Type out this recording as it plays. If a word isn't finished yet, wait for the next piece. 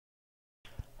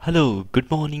Hello,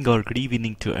 good morning or good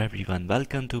evening to everyone.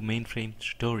 Welcome to Mainframe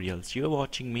Tutorials. You're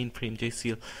watching Mainframe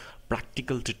JCL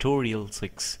Practical Tutorial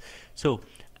 6. So,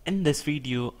 in this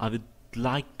video, I would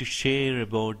like to share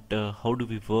about how do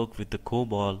we work with the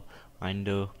COBOL, and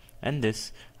in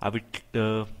this, I would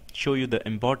show you the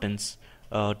importance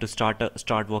to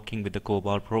start working with the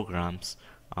COBOL programs.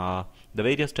 Uh, the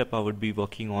various step I would be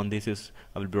working on this is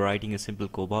I will be writing a simple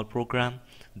COBOL program.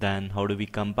 Then how do we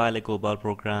compile a COBOL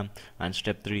program, and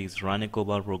step 3 is run a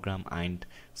COBOL program and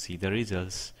see the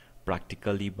results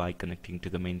practically by connecting to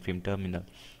the mainframe terminal.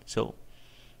 So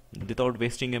without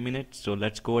wasting a minute, so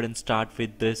let's go ahead and start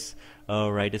with this.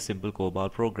 Write a simple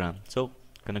COBOL program. So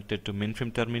connected to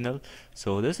mainframe terminal.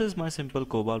 So this is my simple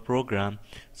COBOL program.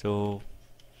 So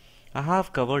I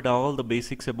have covered all the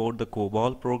basics about the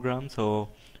COBOL program. So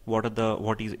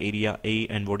what is area A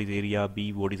and what is area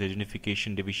B, what is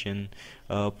identification division,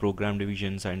 program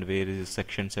divisions, and various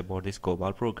sections about this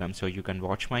COBOL program. So you can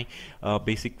watch my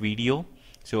basic video.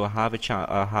 So I have a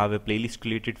playlist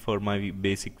created for my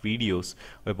basic videos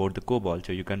about the COBOL,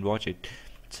 so you can watch it.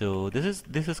 So this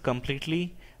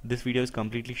video is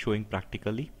completely showing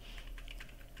practically.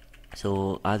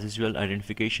 So as usual,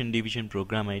 identification division,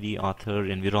 program ID, author,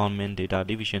 environment, data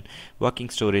division, working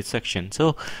storage section.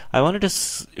 So I wanted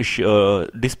to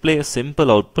display a simple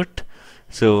output,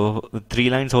 so 3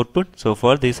 lines output. So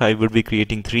for this I would be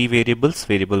creating 3 variables,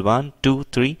 variable 1, 2,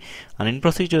 3, and in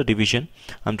procedure division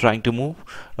I'm trying to move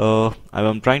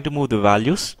the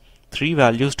values, 3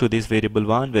 values to this variable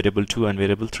 1, variable 2, and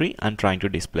variable 3, and trying to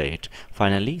display it.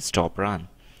 Finally stop run.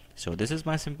 So this is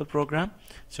my simple program.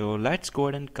 So let's go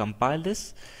ahead and compile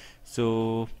this.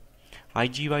 So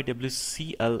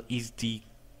IGYWCL is the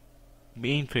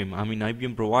mainframe,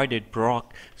 IBM provided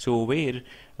proc, so where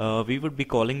we would be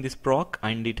calling this proc,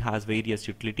 and it has various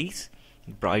utilities,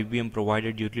 IBM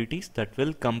provided utilities that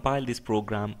will compile this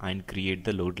program and create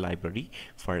the load library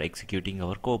for executing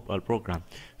our COBOL program.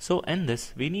 So in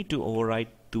this we need to override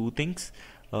 2 things.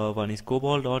 One is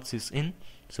COBOL.sysIn,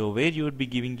 so where you would be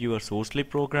giving your source lib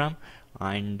program,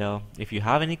 and if you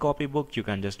have any copybook you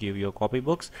can just give your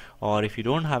copybooks, or if you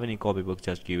don't have any copybooks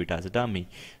just give it as a dummy.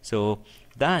 So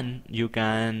then you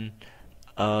can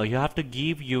you have to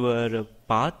give your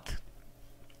path,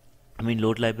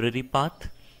 load library path.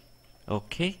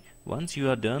 Okay, once you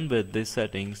are done with these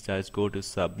settings, just go to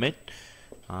submit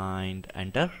and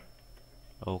enter.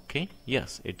 Okay,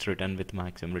 yes, it's written with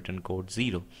maximum return code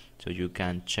 0, so you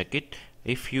can check it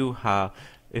if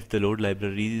the load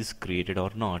library is created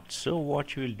or not. So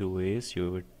what you will do is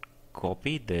you would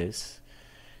copy this,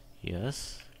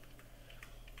 yes,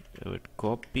 you would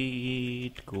copy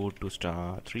it, go to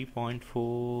star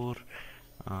 3.4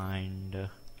 and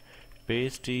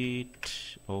paste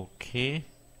it. Okay,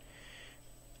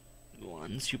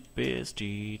 once you paste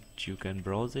it you can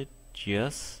browse it.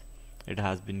 Yes, it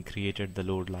has been created, the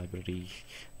load library,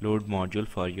 load module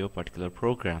for your particular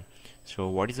program. So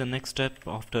what is the next step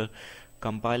after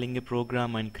compiling a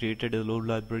program and created a load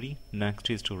library? Next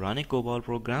is to run a COBOL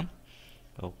program.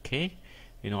 Okay,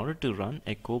 in order to run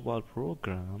a COBOL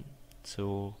program,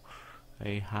 so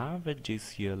I have a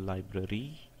JCL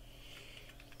library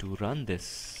to run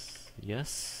this.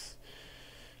 Yes,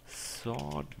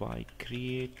 sort by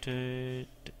created,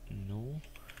 no,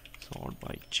 sort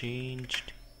by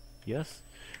changed. Yes,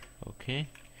 okay,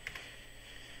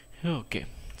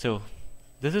 so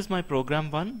this is my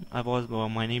program 1.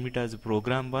 My name it as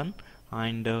program 1,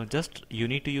 and just you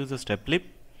need to use a step lib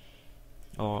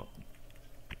or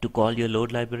to call your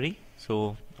load library.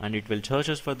 So and it will search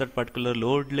us for that particular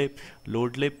load lib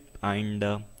and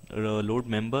load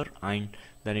member, and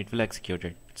then it will execute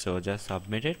it. So just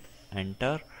submit it,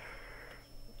 enter.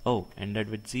 Oh,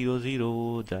 ended with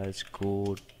 00. Just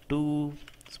go to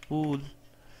spool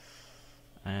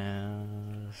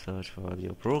and search for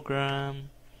your program,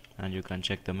 and you can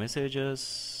check the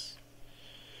messages.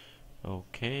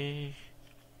 Okay,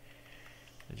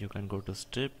 you can go to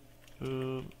step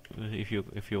if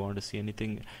you want to see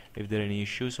anything, if there are any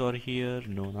issues or here.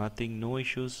 No, nothing, no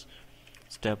issues.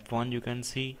 Step 1, you can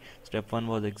see step 1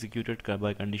 was executed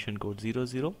by condition code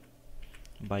 00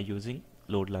 by using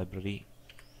load library.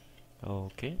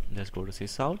 Okay, let's go to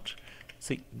sysout.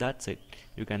 See, that's it.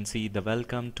 You can see the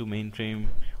welcome to mainframe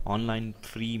online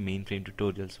free mainframe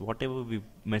tutorials. Whatever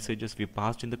messages we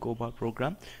passed in the COBOL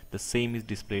program, the same is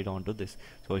displayed onto this.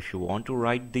 So if you want to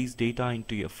write these data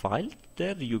into your file,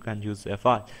 there you can use a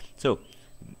file. So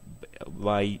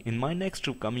in my next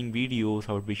coming videos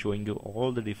I will be showing you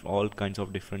all kinds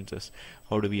of differences.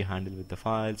 How do we handle with the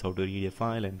files, how to read a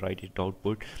file and write it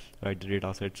output, write the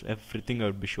data sets, everything I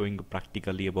will be showing you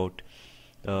practically about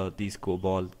these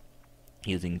COBOL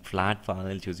using flat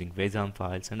files, using JSON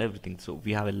files and everything. So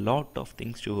we have a lot of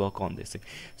things to work on this thing.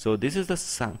 So this is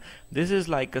this is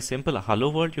like a simple hello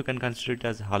world. You can consider it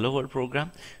as a hello world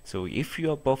program. So if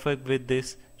you are perfect with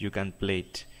this, you can play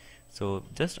it. So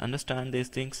just understand these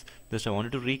things. Just I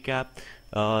wanted to recap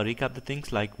the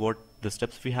things, like what the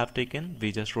steps we have taken.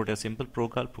 We just wrote a simple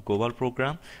COBOL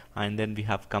program, and then we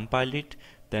have compiled it.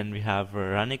 Then we have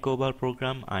run a COBOL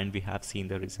program, and we have seen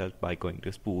the result by going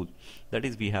to spool. That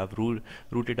is, we have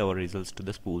routed our results to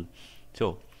the spool.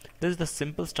 So this is the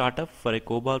simple startup for a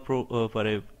for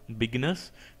a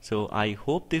beginners. So I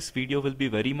hope this video will be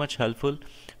very much helpful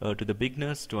to the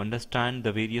beginners to understand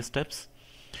the various steps.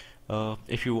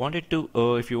 If you want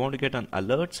to get an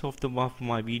alerts of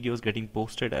my videos getting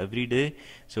posted every day,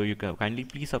 so you can kindly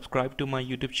please subscribe to my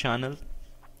YouTube channel.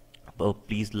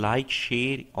 Please like,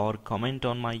 share or comment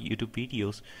on my YouTube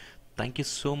videos. Thank you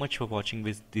so much for watching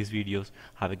these videos.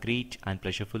 Have a great and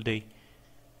pleasureful day.